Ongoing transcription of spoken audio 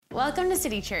Welcome to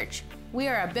City Church. We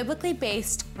are a biblically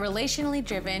based, relationally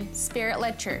driven,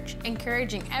 spirit-led church,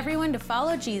 encouraging everyone to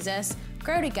follow Jesus,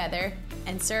 grow together,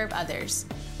 and serve others.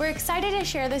 We're excited to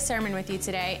share this sermon with you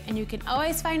today, and you can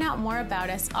always find out more about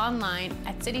us online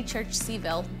at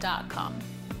citychurchseville.com.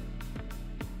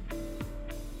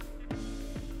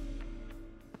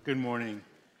 Good morning,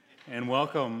 and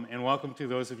welcome to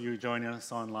those of you joining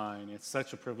us online. It's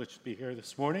such a privilege to be here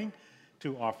this morning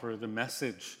to offer the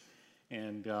message.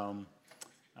 And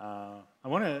I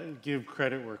want to give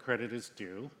credit where credit is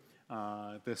due.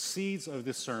 The seeds of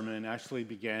this sermon actually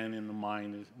began in the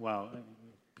mind,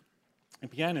 it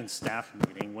began in staff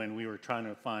meeting when we were trying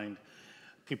to find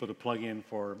people to plug in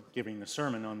for giving the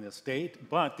sermon on this date.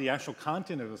 But the actual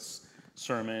content of this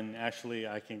sermon, actually,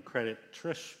 I can credit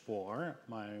Trish for,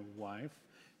 my wife.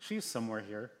 She's somewhere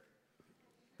here.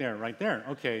 There, right there.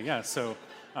 Okay, yeah, so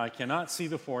I cannot see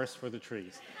the forest for the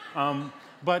trees. I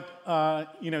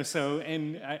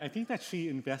think that she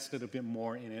invested a bit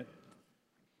more in it,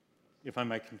 if I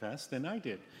might confess, than I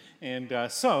did. And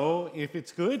so if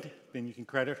it's good, then you can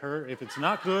credit her. If it's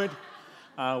not good,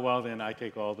 then I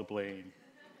take all the blame.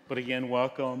 But again,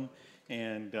 welcome,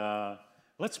 and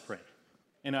let's pray.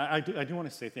 And I do want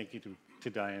to say thank you to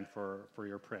Diane for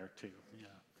your prayer, too. Yeah.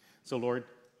 So, Lord,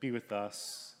 be with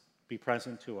us. Be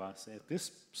present to us at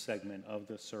this segment of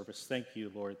the service. Thank you,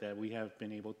 Lord, that we have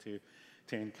been able to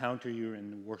encounter you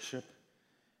in worship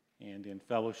and in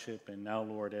fellowship. And now,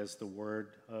 Lord, as the word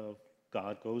of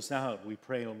God goes out, we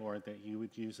pray, oh Lord, that you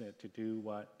would use it to do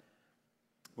what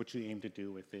you aim to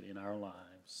do with it in our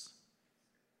lives.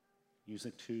 Use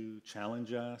it to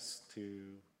challenge us,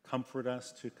 to comfort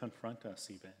us, to confront us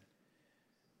even.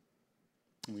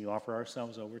 And we offer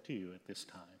ourselves over to you at this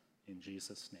time. In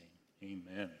Jesus' name,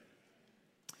 amen.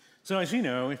 So as you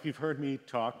know, if you've heard me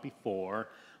talk before,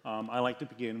 I like to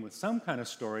begin with some kind of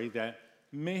story that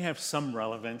may have some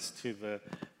relevance to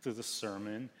the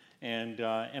sermon. And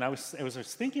I was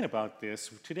thinking about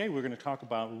this. Today we're going to talk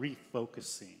about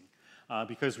refocusing,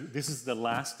 because this is the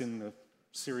last in the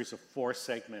series of four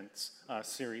segments.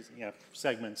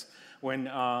 When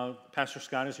Pastor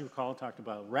Scott, as you recall, talked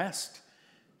about rest.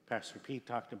 Pastor Pete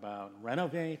talked about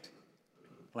renovate.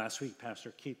 Last week,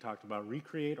 Pastor Keith talked about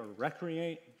recreate or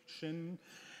recreation.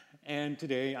 And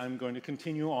today, I'm going to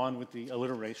continue on with the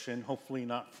alliteration, hopefully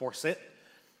not force it,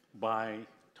 by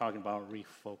talking about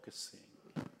refocusing.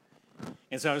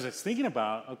 And so I was just thinking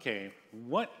about, okay,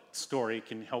 what story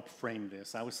can help frame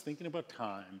this? I was thinking about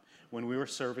time when we were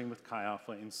serving with Chi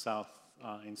Alpha in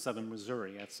southern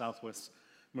Missouri at Southwest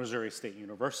Missouri State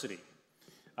University.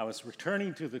 I was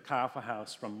returning to the Chi Alpha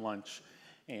house from lunch,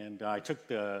 and I took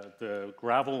the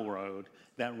gravel road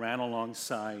that ran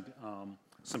alongside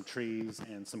some trees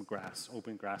and some grass,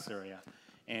 open grass area.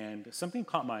 And something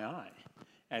caught my eye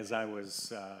as I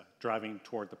was driving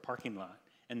toward the parking lot.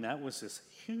 And that was this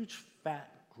huge,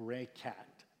 fat, gray cat.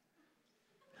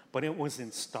 But it was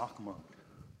in stalk mode.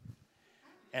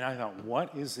 And I thought,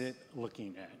 what is it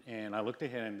looking at? And I looked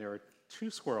ahead, and there were two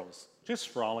squirrels just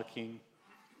frolicking,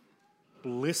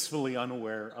 blissfully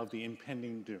unaware of the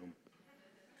impending doom.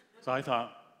 So I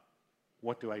thought,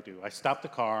 what do? I stopped the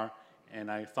car, and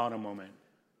I thought a moment,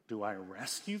 do I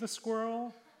rescue the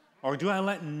squirrel? Or do I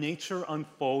let nature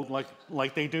unfold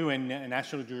like they do in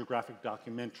National Geographic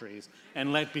documentaries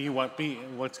and let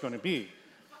what's going to be?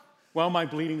 Well, my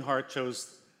bleeding heart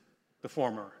chose the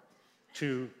former,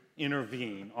 to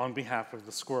intervene on behalf of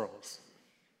the squirrels.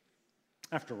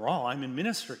 After all, I'm in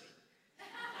ministry.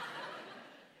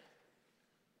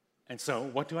 And so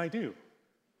what do?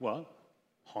 Well,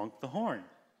 honk the horn.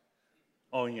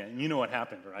 Oh yeah, and you know what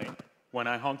happened, right? When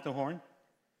I honked the horn,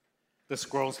 the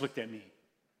squirrels looked at me.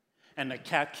 And the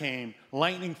cat came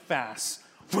lightning fast,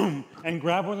 boom, and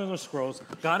grabbed one of the squirrels,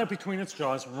 got it between its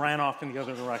jaws, ran off in the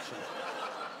other direction.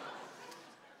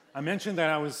 I mentioned that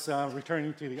I was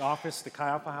returning to the office. The Chi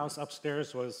Alpha house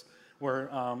upstairs was where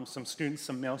some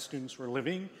male students were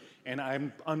living,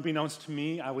 and unbeknownst to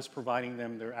me, I was providing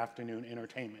them their afternoon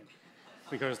entertainment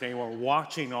because they were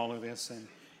watching all of this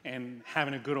and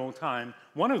having a good old time.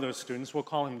 One of those students, we'll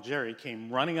call him Jerry, came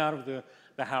running out of the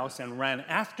house and ran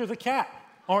after the cat,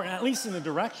 or at least in the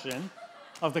direction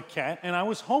of the cat, and I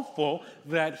was hopeful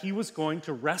that he was going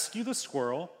to rescue the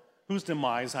squirrel, whose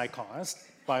demise I caused,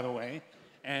 by the way,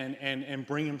 and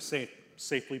bring him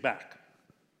safely back.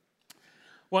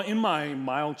 Well, in my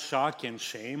mild shock and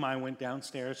shame, I went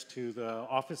downstairs to the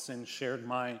office and shared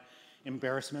my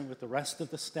embarrassment with the rest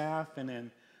of the staff, and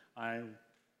then I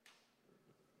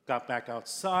got back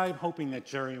outside, hoping that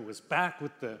Jerry was back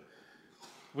with the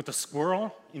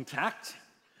squirrel intact.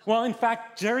 Well, in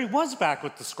fact, Jerry was back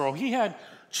with the squirrel. He had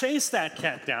chased that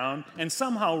cat down and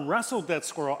somehow wrestled that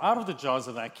squirrel out of the jaws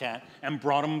of that cat and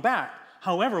brought him back.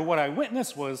 However, what I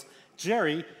witnessed was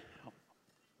Jerry,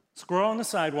 squirrel on the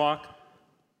sidewalk,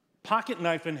 pocket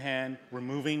knife in hand,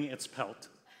 removing its pelt.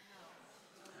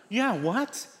 Yeah,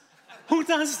 what? Who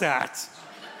does that?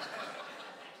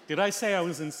 Did I say I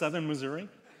was in southern Missouri?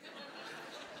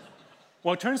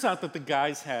 Well, it turns out that the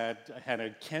guys had a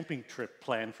camping trip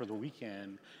planned for the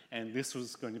weekend, and this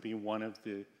was going to be one of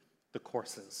the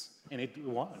courses, and it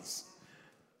was.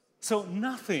 So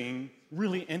nothing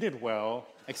really ended well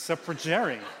except for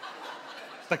Jerry.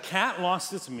 The cat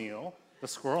lost its meal, the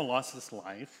squirrel lost its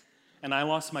life, and I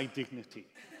lost my dignity.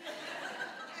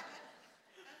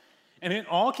 And it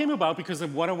all came about because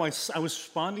of what I was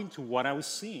responding to what I was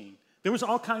seeing. There was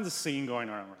all kinds of seeing going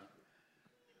on around.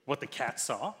 What the cat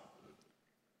saw,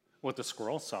 what the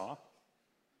squirrel saw,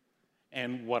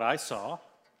 and what I saw,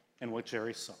 and what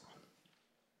Jerry saw.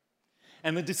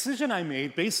 And the decision I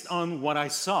made based on what I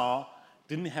saw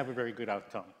didn't have a very good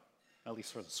outcome, at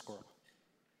least for the squirrel.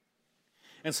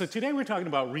 And so today we're talking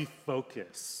about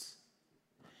refocus.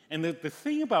 And the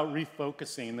thing about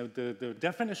refocusing, the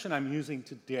definition I'm using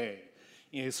today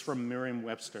is from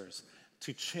Merriam-Webster's,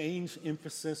 to change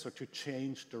emphasis or to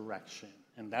change direction.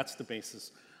 And that's the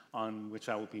basis on which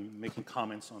I will be making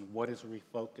comments on what is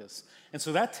refocus. And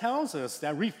so that tells us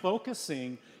that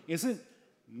refocusing isn't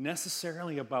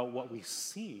necessarily about what we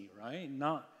see, right?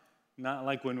 Not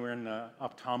like when we're in the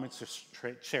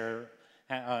optometrist chair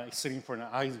sitting for an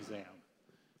eye exam.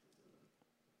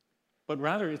 But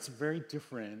rather, it's very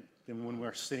different than when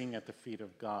we're sitting at the feet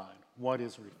of God. What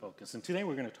is refocus? And today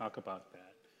we're going to talk about that.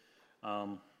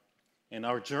 And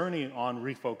our journey on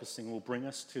refocusing will bring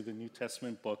us to the New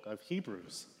Testament book of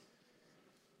Hebrews.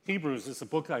 Hebrews is a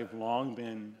book I've long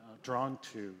been drawn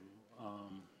to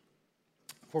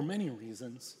for many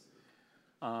reasons.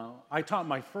 I taught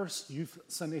my first youth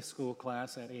Sunday school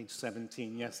class at age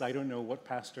 17. Yes, I don't know what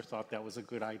pastor thought that was a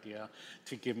good idea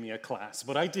to give me a class,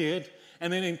 but I did.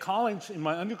 And then in college, in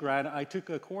my undergrad, I took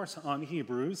a course on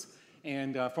Hebrews,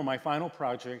 and for my final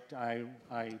project, I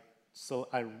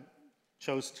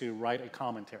chose to write a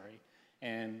commentary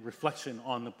and reflection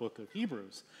on the book of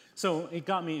Hebrews. So it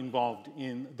got me involved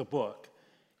in the book,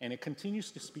 and it continues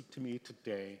to speak to me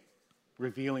today,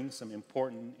 revealing some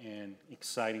important and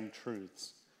exciting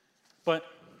truths. But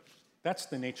that's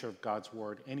the nature of God's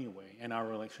word anyway, and our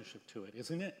relationship to it,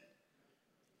 isn't it?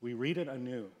 We read it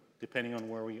anew, depending on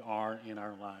where we are in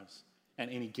our lives at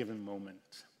any given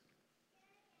moment.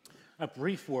 A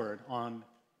brief word on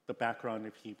the background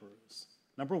of Hebrews.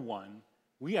 Number one,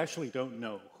 we actually don't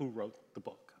know who wrote the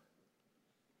book.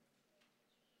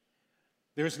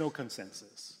 There's no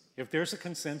consensus. If there's a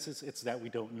consensus, it's that we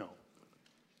don't know.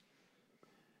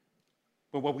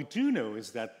 But what we do know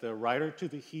is that the writer to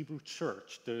the Hebrew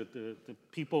church, the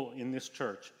people in this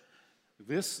church,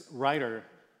 this writer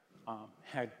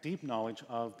had deep knowledge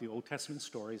of the Old Testament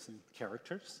stories and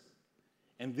characters.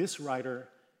 And this writer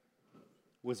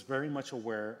was very much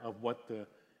aware of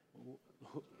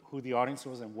who the audience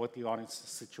was and what the audience's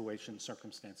situation,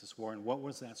 circumstances were, and what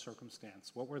was that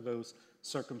circumstance? What were those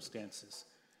circumstances?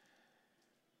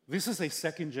 This is a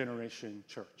second-generation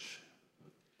church,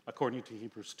 according to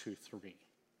Hebrews 2:3.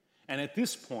 And at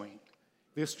this point,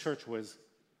 this church was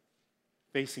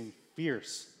facing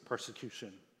fierce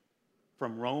persecution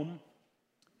from Rome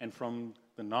and from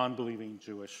the non-believing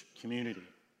Jewish community.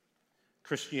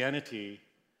 Christianity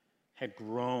had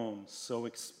grown so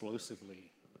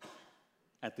explosively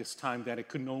at this time that it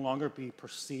could no longer be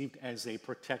perceived as a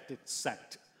protected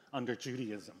sect under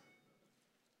Judaism.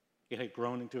 It had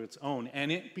grown into its own,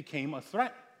 and it became a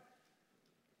threat,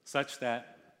 such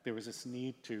that there was this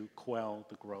need to quell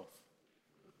the growth.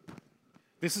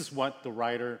 This is what the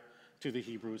writer to the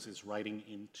Hebrews is writing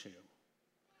into,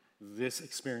 this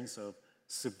experience of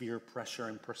severe pressure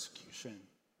and persecution.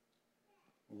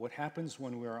 What happens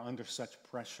when we are under such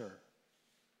pressure?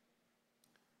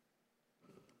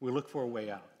 We look for a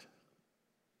way out.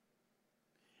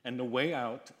 And the way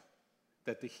out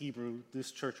that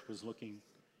this church was looking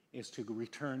is to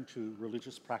return to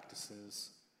religious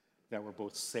practices that were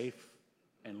both safe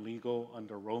and legal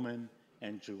under Roman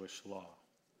and Jewish law.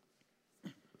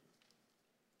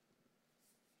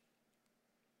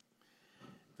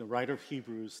 The writer of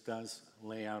Hebrews does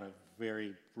lay out a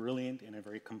very brilliant and a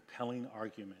very compelling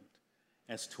argument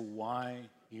as to why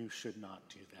you should not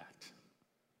do that.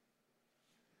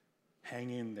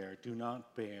 Hang in there. Do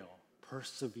not bail.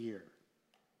 Persevere.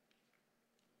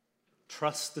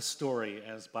 Trust the story,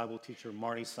 as Bible teacher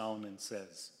Marty Solomon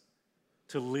says,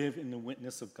 to live in the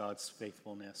witness of God's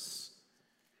faithfulness.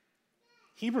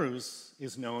 Hebrews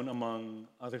is known, among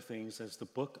other things, as the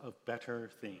book of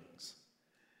better things.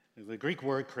 The Greek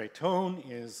word kraton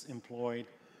is employed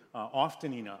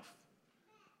often enough,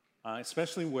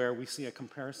 especially where we see a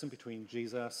comparison between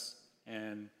Jesus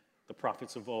and the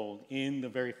prophets of old. In the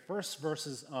very first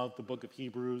verses of the book of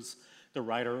Hebrews, the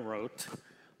writer wrote,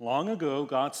 "Long ago,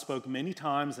 God spoke many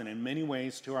times and in many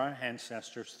ways to our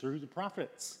ancestors through the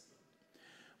prophets.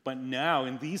 But now,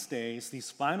 in these days, these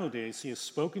final days, he has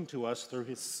spoken to us through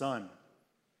his Son.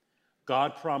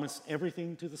 God promised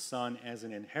everything to the Son as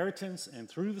an inheritance, and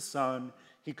through the Son,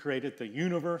 he created the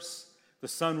universe. The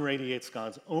Son radiates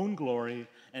God's own glory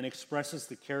and expresses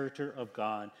the character of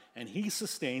God, and he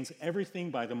sustains everything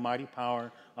by the mighty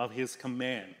power of his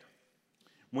command.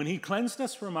 When he cleansed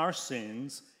us from our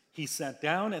sins, he sat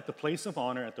down at the place of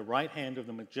honor at the right hand of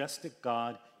the majestic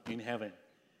God in heaven.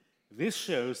 This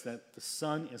shows that the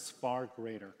Son is far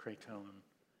greater, kraton,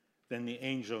 than the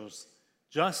angels,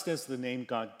 just as the name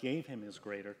God gave him is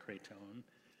greater, kraton,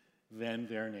 than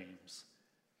their names.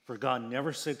 For God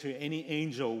never said to any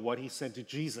angel what he said to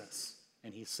Jesus,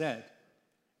 and he said,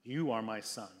 'You are my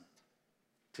Son.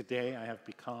 Today I have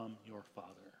become your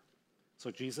Father.'"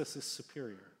 So Jesus is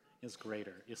superior, is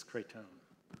greater, is kraton.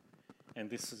 And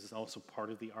this is also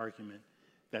part of the argument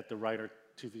that the writer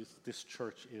to this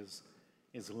church is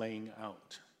laying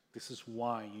out. This is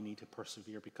why you need to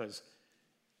persevere, because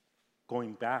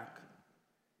going back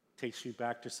takes you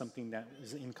back to something that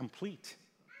is incomplete.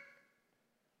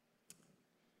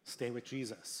 Stay with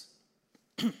Jesus.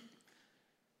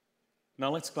 Now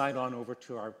let's glide on over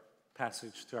to our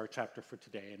passage, to our chapter for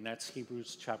today, and that's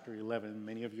Hebrews chapter 11.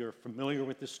 Many of you are familiar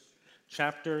with this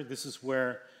chapter. This is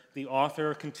where the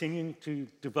author continuing to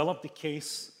develop the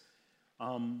case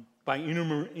by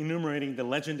enumerating the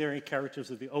legendary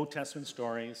characters of the Old Testament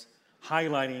stories,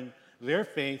 highlighting their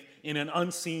faith in an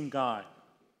unseen God.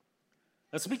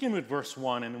 Let's begin with verse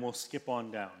 1, and then we'll skip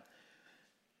on down.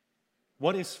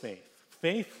 What is faith?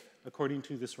 Faith, according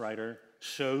to this writer,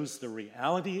 shows the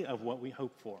reality of what we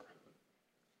hope for.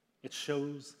 It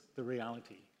shows the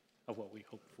reality of what we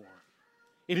hope for.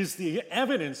 It is the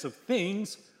evidence of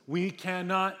things we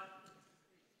cannot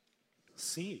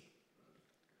see.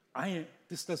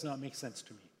 This does not make sense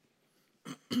to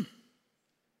me.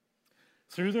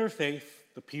 Through their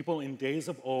faith, the people in days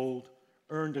of old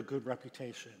earned a good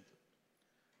reputation.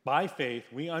 By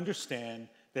faith, we understand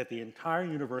that the entire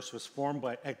universe was formed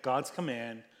at God's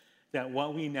command, that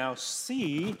what we now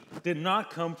see did not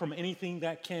come from anything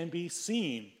that can be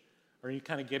seen. Are you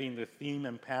kind of getting the theme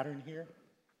and pattern here?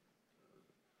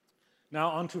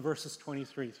 Now on to verses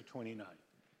 23 to 29,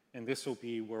 and this will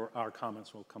be where our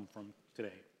comments will come from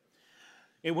today.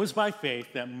 It was by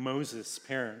faith that Moses'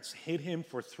 parents hid him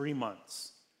for 3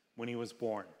 months when he was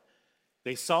born.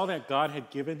 They saw that God had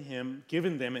given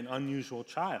them an unusual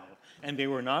child, and they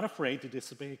were not afraid to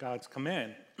disobey God's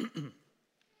command.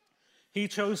 He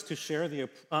chose to share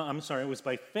it was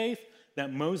by faith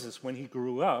that Moses, when he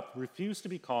grew up, refused to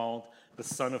be called the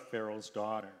son of Pharaoh's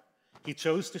daughter. He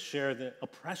chose to share the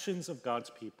oppressions of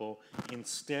God's people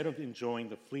instead of enjoying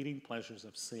the fleeting pleasures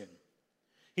of sin.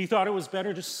 He thought it was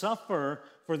better to suffer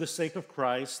for the sake of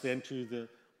Christ than to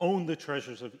own the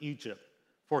treasures of Egypt,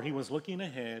 for he was looking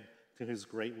ahead to his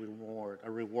great reward,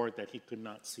 a reward that he could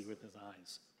not see with his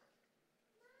eyes.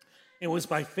 It was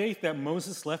by faith that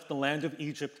Moses left the land of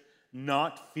Egypt,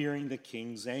 not fearing the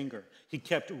king's anger. He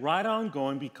kept right on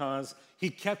going because he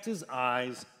kept his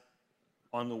eyes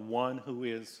on the one who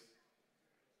is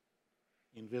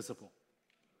invisible.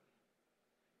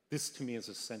 This, to me, is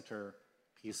a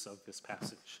centerpiece of this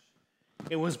passage.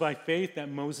 It was by faith that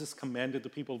Moses commanded the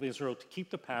people of Israel to keep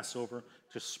the Passover,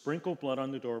 to sprinkle blood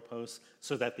on the doorposts,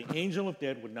 so that the angel of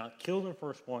death would not kill their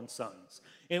firstborn sons.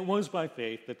 It was by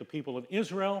faith that the people of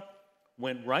Israel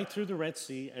went right through the Red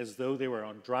Sea as though they were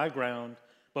on dry ground,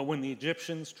 but when the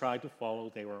Egyptians tried to follow,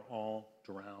 they were all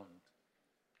drowned.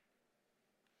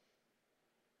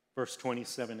 Verse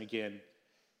 27 again,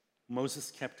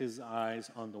 Moses kept his eyes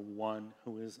on the one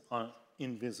who is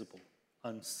invisible,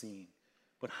 unseen.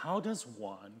 But how does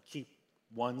one keep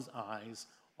one's eyes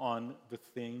on the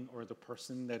thing or the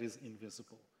person that is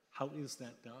invisible? How is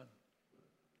that done?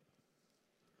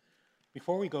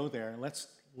 Before we go there, let's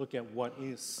look at what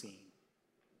is seen.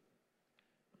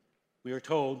 We are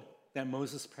told that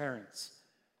Moses' parents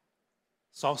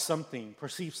saw something,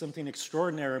 perceived something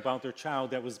extraordinary about their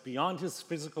child that was beyond his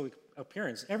physical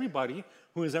appearance. Everybody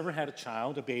who has ever had a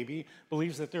child, a baby,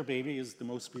 believes that their baby is the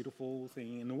most beautiful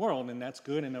thing in the world, and that's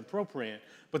good and appropriate.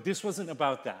 But this wasn't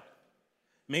about that.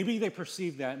 Maybe they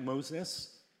perceived that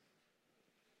Moses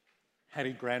had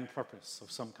a grand purpose of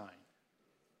some kind.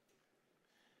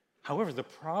 However, the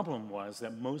problem was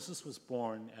that Moses was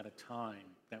born at a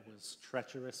time that was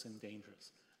treacherous and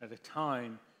dangerous, at a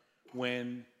time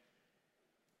when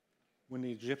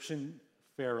the Egyptian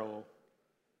Pharaoh,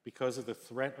 because of the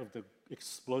threat of the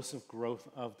explosive growth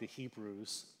of the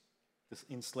Hebrews, this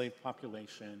enslaved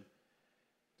population,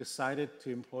 decided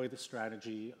to employ the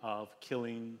strategy of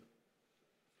killing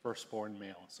firstborn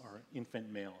males or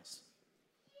infant males.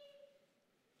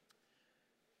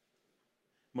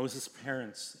 Moses'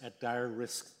 parents, at dire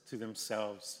risk to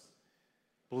themselves,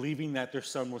 believing that their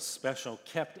son was special,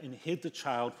 kept and hid the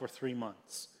child for 3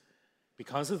 months.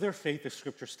 Because of their faith, the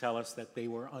scriptures tell us that they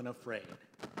were unafraid.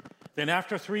 Then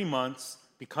after 3 months,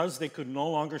 because they could no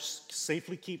longer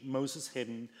safely keep Moses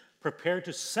hidden, prepared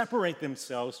to separate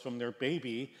themselves from their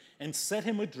baby and set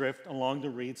him adrift along the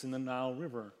reeds in the Nile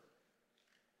River.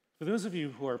 For those of you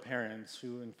who are parents,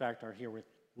 who in fact are here with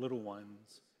little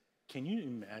ones, can you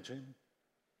imagine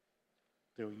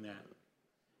doing that?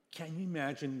 Can you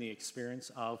imagine the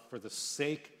experience of, for the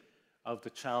sake of the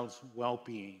child's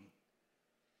well-being,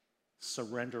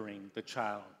 surrendering the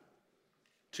child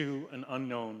to an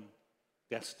unknown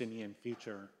destiny and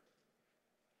future,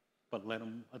 but let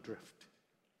him adrift?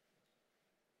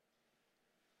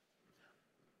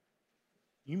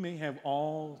 You may have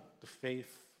all the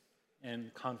faith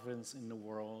and confidence in the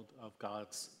world of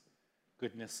God's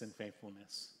goodness and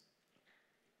faithfulness,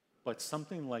 but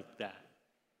something like that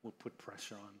will put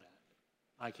pressure on that,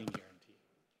 I can guarantee.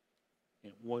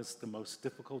 It was the most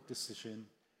difficult decision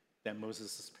that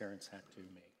Moses' parents had to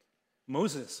make.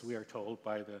 Moses, we are told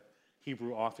by the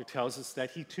Hebrew author, tells us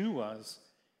that he too was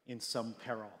in some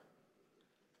peril,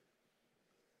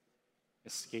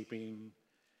 escaping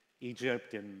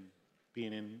Egypt and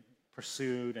being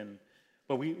pursued.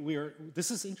 But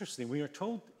this is interesting. We are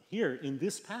told here in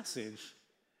this passage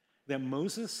that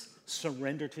Moses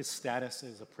surrendered his status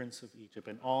as a prince of Egypt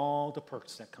and all the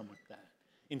perks that come with that.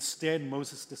 Instead,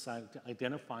 Moses decided to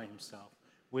identify himself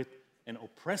with an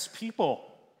oppressed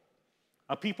people,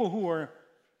 a people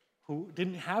who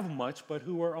didn't have much, but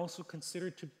who were also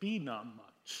considered to be not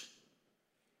much.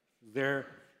 Their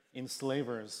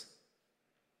enslavers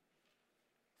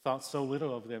thought so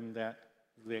little of them that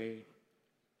they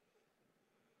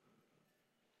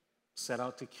set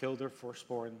out to kill their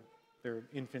firstborn, their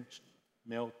infant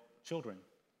male children.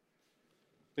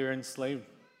 Their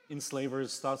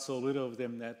enslavers thought so little of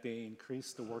them that they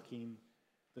increased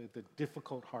the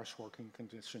difficult, harsh working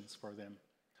conditions for them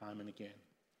time and again.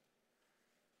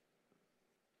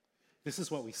 This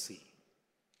is what we see.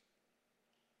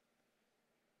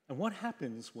 And what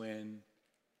happens when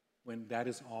that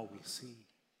is all we see?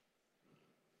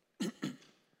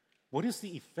 What is the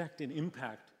effect and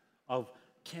impact of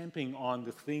camping on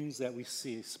the things that we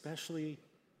see, especially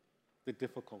the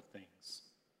difficult things?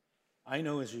 I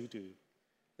know, as you do,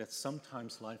 that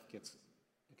sometimes life gets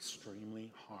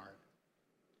extremely hard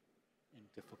and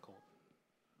difficult.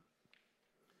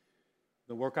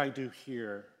 The work I do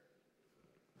here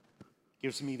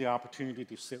gives me the opportunity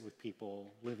to sit with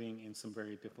people living in some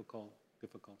very difficult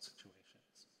situations.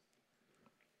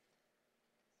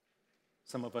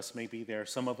 Some of us may be there.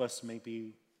 Some of us may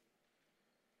be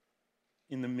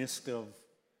in the midst of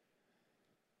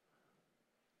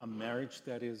a marriage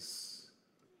that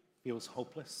feels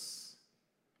hopeless,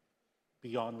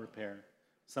 beyond repair.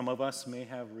 Some of us may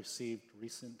have received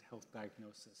recent health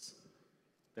diagnosis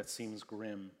that seems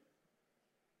grim.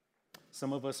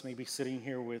 Some of us may be sitting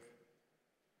here with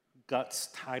guts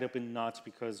tied up in knots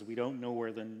because we don't know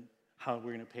how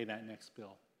we're going to pay that next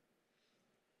bill.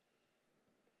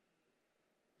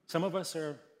 Some of us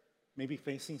are maybe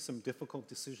facing some difficult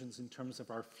decisions in terms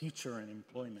of our future and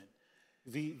employment.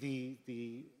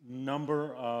 The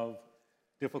number of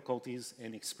difficulties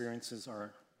and experiences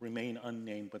remain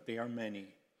unnamed, but they are many,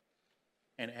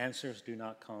 and answers do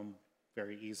not come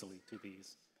very easily to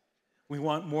these. We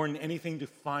want more than anything to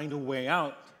find a way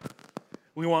out.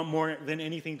 We want more than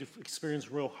anything to experience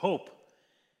real hope.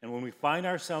 And when we find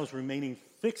ourselves remaining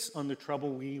fixed on the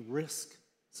trouble, we risk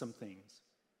some things.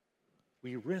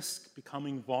 We risk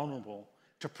becoming vulnerable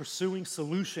to pursuing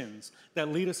solutions that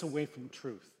lead us away from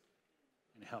truth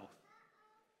and health.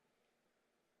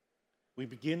 We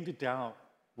begin to doubt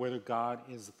whether God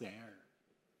is there,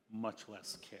 much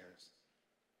less cares.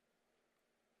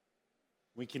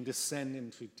 We can descend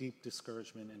into deep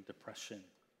discouragement and depression.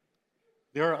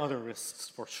 There are other risks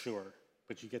for sure,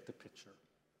 but you get the picture.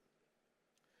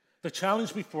 The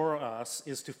challenge before us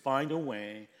is to find a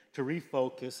way to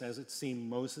refocus, as it seemed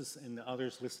Moses and the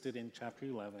others listed in chapter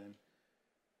 11,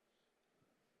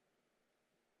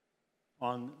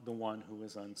 on the one who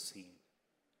is unseen,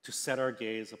 to set our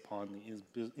gaze upon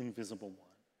the invisible one.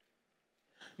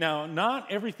 Now,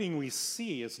 not everything we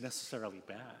see is necessarily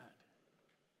bad.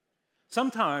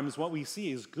 Sometimes what we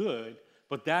see is good,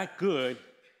 but that good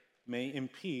may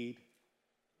impede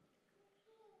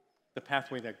the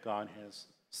pathway that God has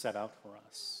set out for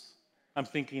us. I'm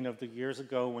thinking of the years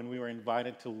ago when we were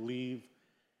invited to leave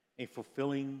a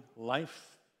fulfilling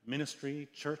life, ministry,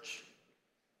 church.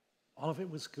 All of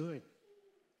it was good.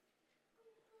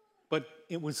 But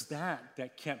it was that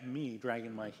kept me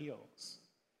dragging my heels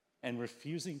and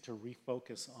refusing to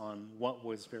refocus on what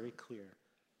was very clear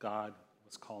God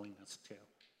was calling us to.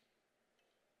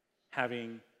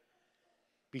 Having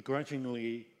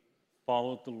begrudgingly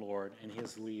followed the Lord and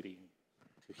his leading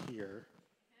to here,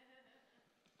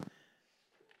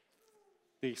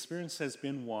 the experience has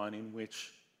been one in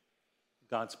which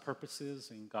God's purposes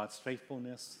and God's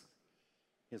faithfulness,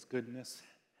 his goodness,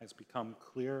 has become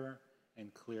clearer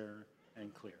and clearer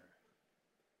and clearer,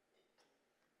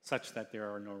 such that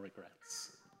there are no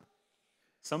regrets.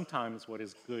 Sometimes what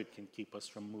is good can keep us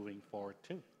from moving forward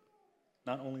too,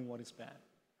 not only what is bad.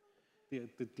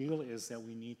 The deal is that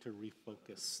we need to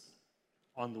refocus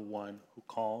on the one who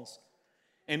calls.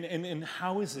 And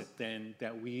how is it then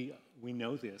that we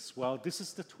know this? Well, this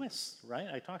is the twist, right?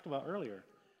 I talked about earlier.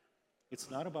 It's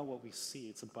not about what we see,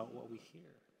 it's about what we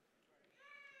hear.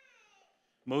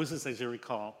 Moses, as you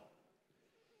recall,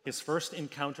 his first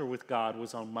encounter with God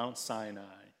was on Mount Sinai,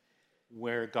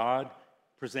 where God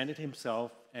presented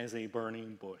himself as a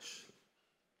burning bush.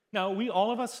 Now,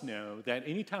 all of us know that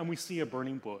anytime we see a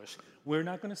burning bush, we're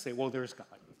not going to say, well, there's God.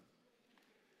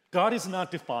 God is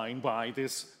not defined by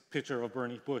this picture of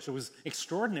burning bush. It was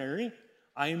extraordinary.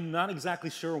 I am not exactly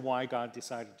sure why God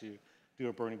decided to do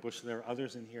a burning bush. There are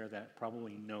others in here that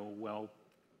probably know well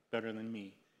better than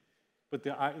me. But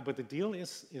the deal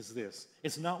is this.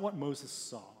 It's not what Moses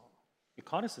saw. It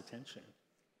caught his attention.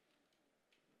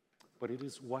 But it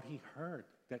is what he heard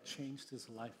that changed his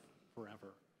life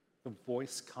forever. The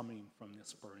voice coming from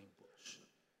this burning bush.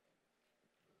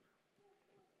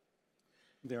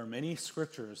 There are many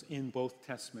scriptures in both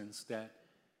testaments that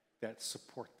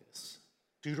support this.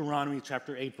 Deuteronomy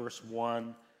chapter 8, verse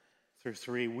 1 through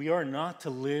 3. We are not to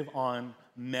live on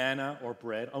manna or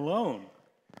bread alone.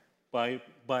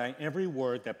 By every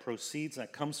word that proceeds,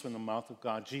 that comes from the mouth of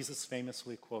God. Jesus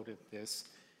famously quoted this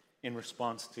in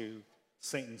response to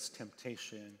Satan's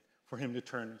temptation for him to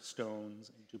turn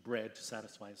stones into bread to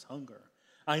satisfy his hunger.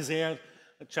 Isaiah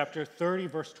chapter 30,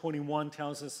 verse 21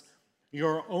 tells us,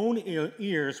 your own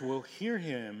ears will hear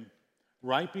him.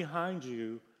 Right behind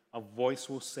you, a voice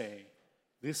will say,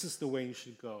 this is the way you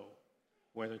should go,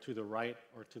 whether to the right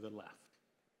or to the left.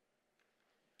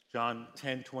 John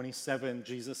 10:27,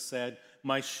 Jesus said,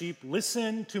 my sheep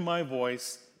listen to my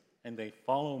voice and they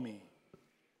follow me.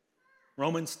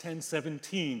 Romans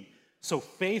 10:17, so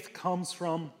faith comes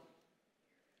from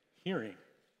hearing.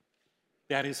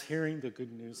 That is hearing the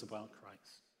good news about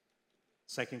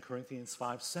Christ. 2 Corinthians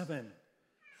 5:7,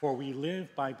 for we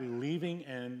live by believing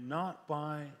and not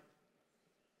by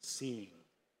seeing.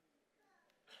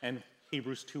 And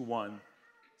Hebrews 2:1,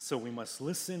 so we must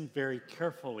listen very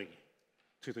carefully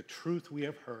to the truth we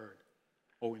have heard,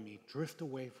 or we may drift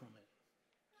away from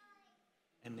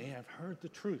it. And they have heard the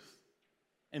truth.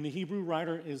 And the Hebrew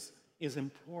writer is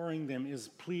imploring them, is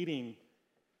pleading,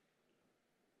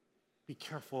 be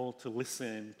careful to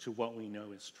listen to what we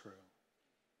know is true.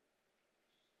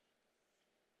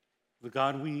 The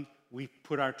God we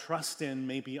put our trust in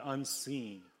may be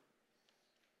unseen.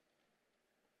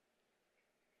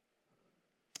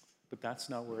 But that's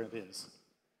not where it is.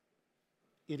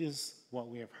 It is what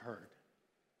we have heard.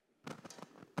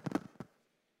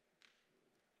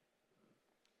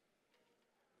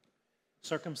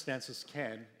 Circumstances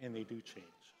can, and they do change.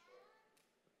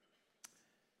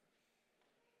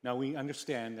 Now we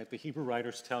understand that the Hebrew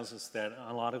writers tells us that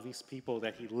a lot of these people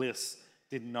that he lists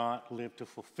did not live to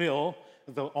fulfill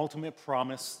the ultimate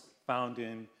promise found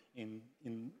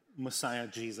in Messiah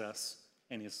Jesus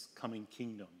and his coming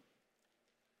kingdom.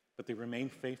 But they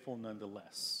remained faithful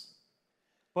nonetheless.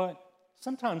 But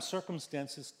sometimes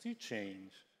circumstances do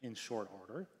change in short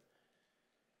order.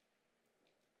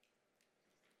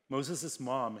 Moses'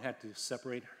 mom had to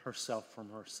separate herself from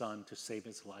her son to save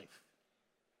his life.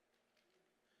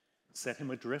 Set him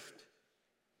adrift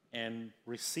and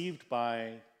received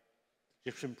by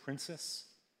Egyptian princess,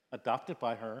 adopted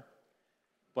by her,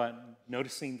 but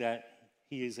noticing that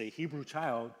he is a Hebrew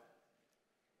child,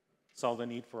 saw the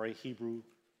need for a Hebrew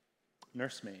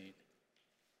nursemaid.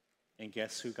 And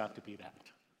guess who got to be that?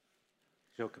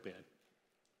 Jochebed.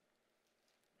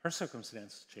 Her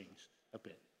circumstances changed a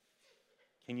bit.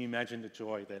 Can you imagine the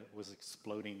joy that was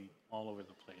exploding all over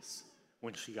the place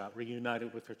when she got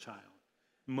reunited with her child?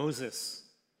 Moses,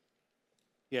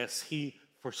 yes, he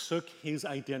forsook his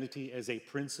identity as a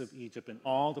prince of Egypt and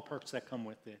all the perks that come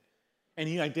with it. And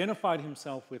he identified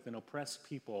himself with an oppressed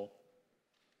people.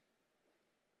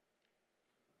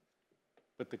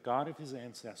 But the God of his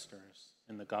ancestors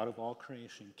and the God of all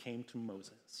creation came to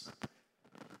Moses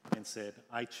and said,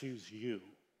 I choose you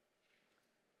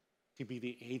to be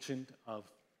the agent of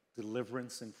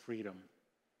deliverance and freedom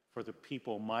for the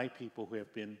people, my people, who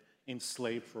have been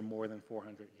enslaved for more than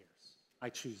 400 years. I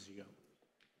choose you.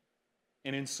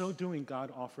 And in so doing,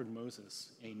 God offered Moses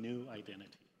a new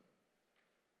identity.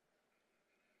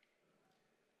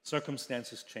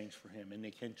 Circumstances change for him, and they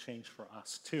can change for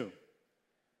us too.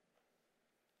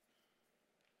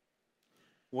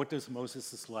 What does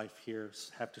Moses' life here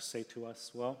have to say to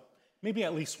us? Well, maybe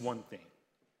at least one thing,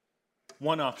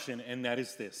 one option, and that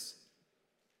is this: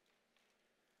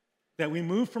 that we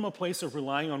move from a place of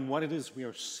relying on what it is we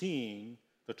are seeing,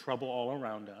 the trouble all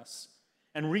around us,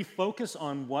 and refocus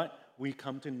on what we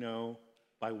come to know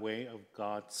by way of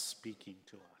God speaking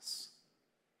to us.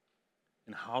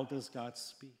 And how does God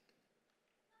speak?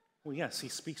 Well, yes, he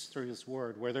speaks through his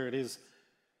word, whether it is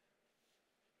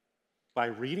by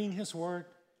reading his word,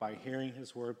 by hearing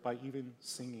his word, by even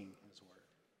singing his word.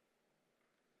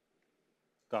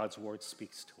 God's word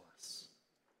speaks to us.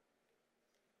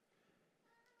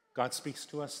 God speaks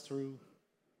to us through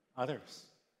others,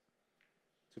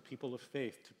 to people of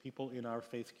faith, to people in our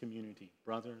faith community,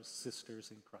 brothers,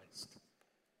 sisters in Christ.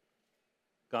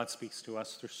 God speaks to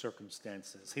us through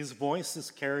circumstances. His voice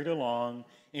is carried along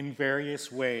in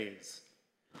various ways.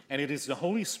 And it is the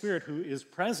Holy Spirit who is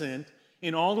present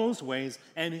in all those ways,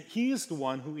 and he is the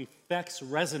one who effects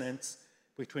resonance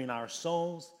between our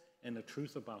souls and the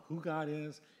truth about who God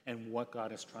is and what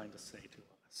God is trying to say to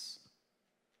us.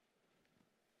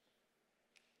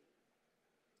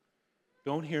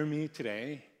 Don't hear me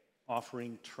today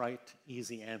offering trite,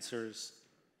 easy answers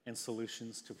and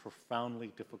solutions to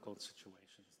profoundly difficult situations.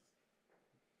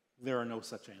 There are no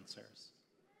such answers.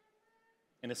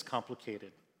 And it's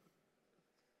complicated.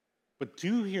 But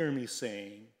do hear me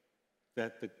saying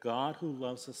that the God who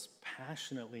loves us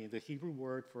passionately, the Hebrew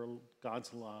word for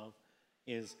God's love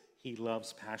is he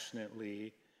loves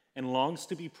passionately and longs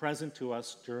to be present to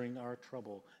us during our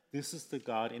trouble. This is the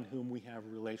God in whom we have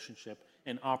relationship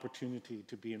and opportunity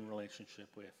to be in relationship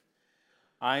with.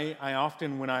 I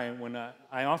often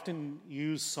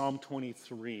use Psalm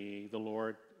 23, the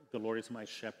Lord is my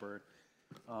shepherd,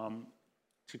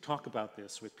 to talk about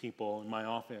this with people in my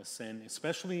office, and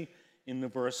especially in the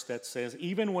verse that says,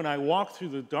 even when I walk through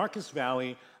the darkest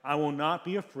valley, I will not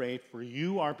be afraid, for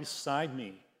you are beside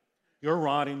me. Your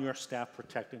rod and your staff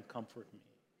protect and comfort me.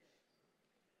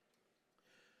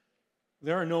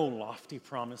 There are no lofty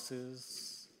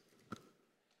promises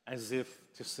as if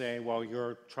to say, well,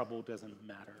 your trouble doesn't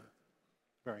matter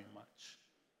very much.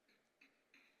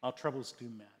 Our troubles do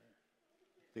matter.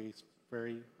 They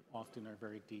very often are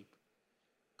very deep.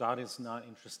 God is not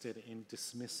interested in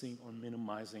dismissing or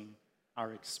minimizing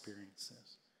our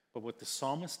experiences. But what the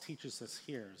psalmist teaches us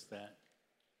here is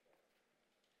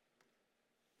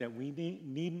that we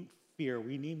needn't fear.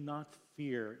 We need not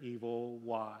fear evil.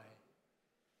 Why?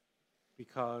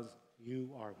 Because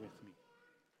you are with me.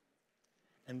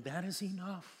 And that is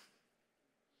enough.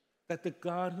 That the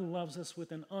God who loves us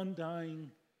with an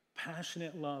undying,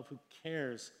 passionate love, who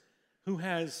cares, who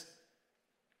has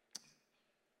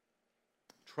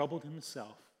troubled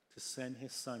himself to send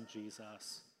his son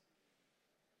Jesus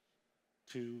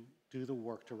to do the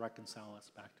work to reconcile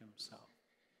us back to himself.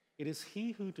 It is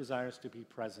he who desires to be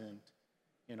present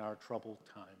in our troubled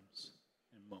times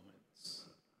and moments.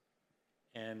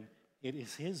 And it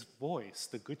is his voice,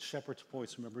 the good shepherd's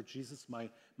voice. Remember, Jesus, my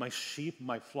sheep,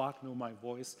 my flock know my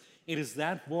voice. It is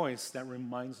that voice that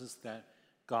reminds us that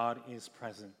God is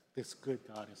present. This good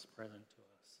God is present to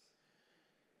us.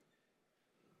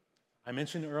 I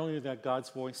mentioned earlier that God's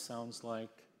voice sounds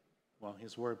like, well,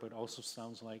 his word, but also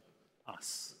sounds like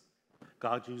us.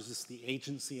 God uses the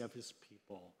agency of his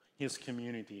people, his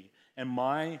community. And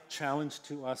my challenge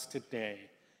to us today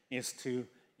is to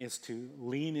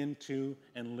lean into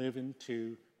and live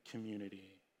into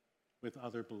community with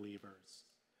other believers.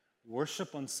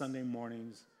 Worship on Sunday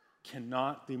mornings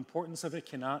the importance of it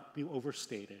cannot be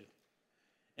overstated,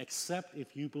 except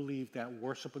if you believe that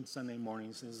worship on Sunday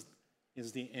mornings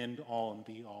is the end all and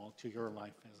be all to your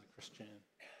life as a Christian.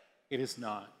 It is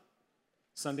not.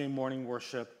 Sunday morning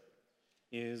worship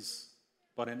is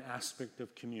but an aspect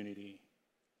of community.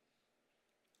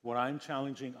 What I'm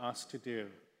challenging us to do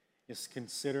is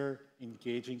consider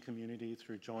engaging community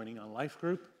through joining a life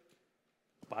group,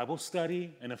 Bible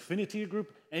study, an affinity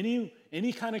group, any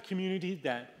kind of community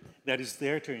that is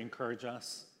there to encourage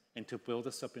us and to build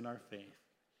us up in our faith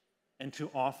and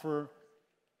to offer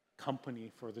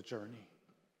company for the journey.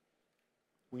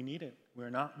 We need it. We're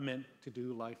not meant to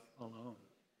do life alone.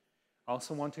 I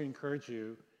also want to encourage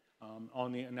you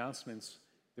on the announcements.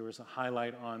 There was a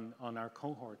highlight on our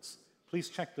cohorts. Please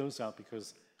check those out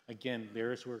because, again,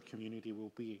 there's where community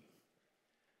will be.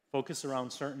 Focus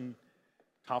around certain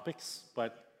topics,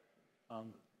 but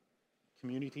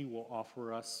community will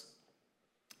offer us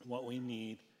what we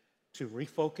need to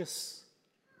refocus,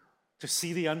 to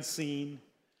see the unseen,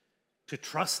 to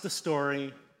trust the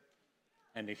story,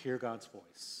 and to hear God's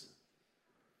voice.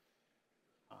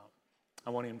 I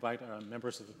want to invite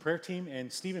members of the prayer team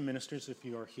and Stephen ministers, if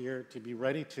you are here, to be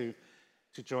ready to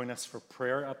join us for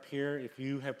prayer up here. If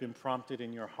you have been prompted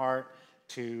in your heart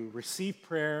to receive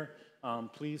prayer,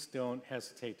 please don't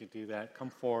hesitate to do that.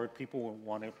 Come forward. People will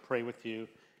want to pray with you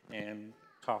and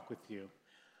talk with you.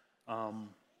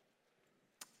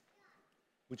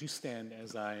 Would you stand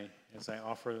as I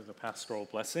offer the pastoral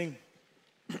blessing?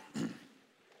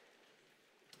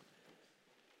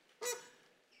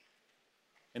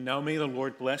 And now may the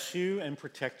Lord bless you and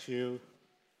protect you.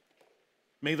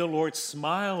 May the Lord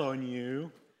smile on you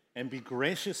and be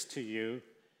gracious to you.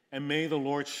 And may the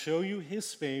Lord show you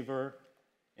his favor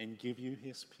and give you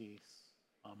his peace.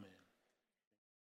 Amen.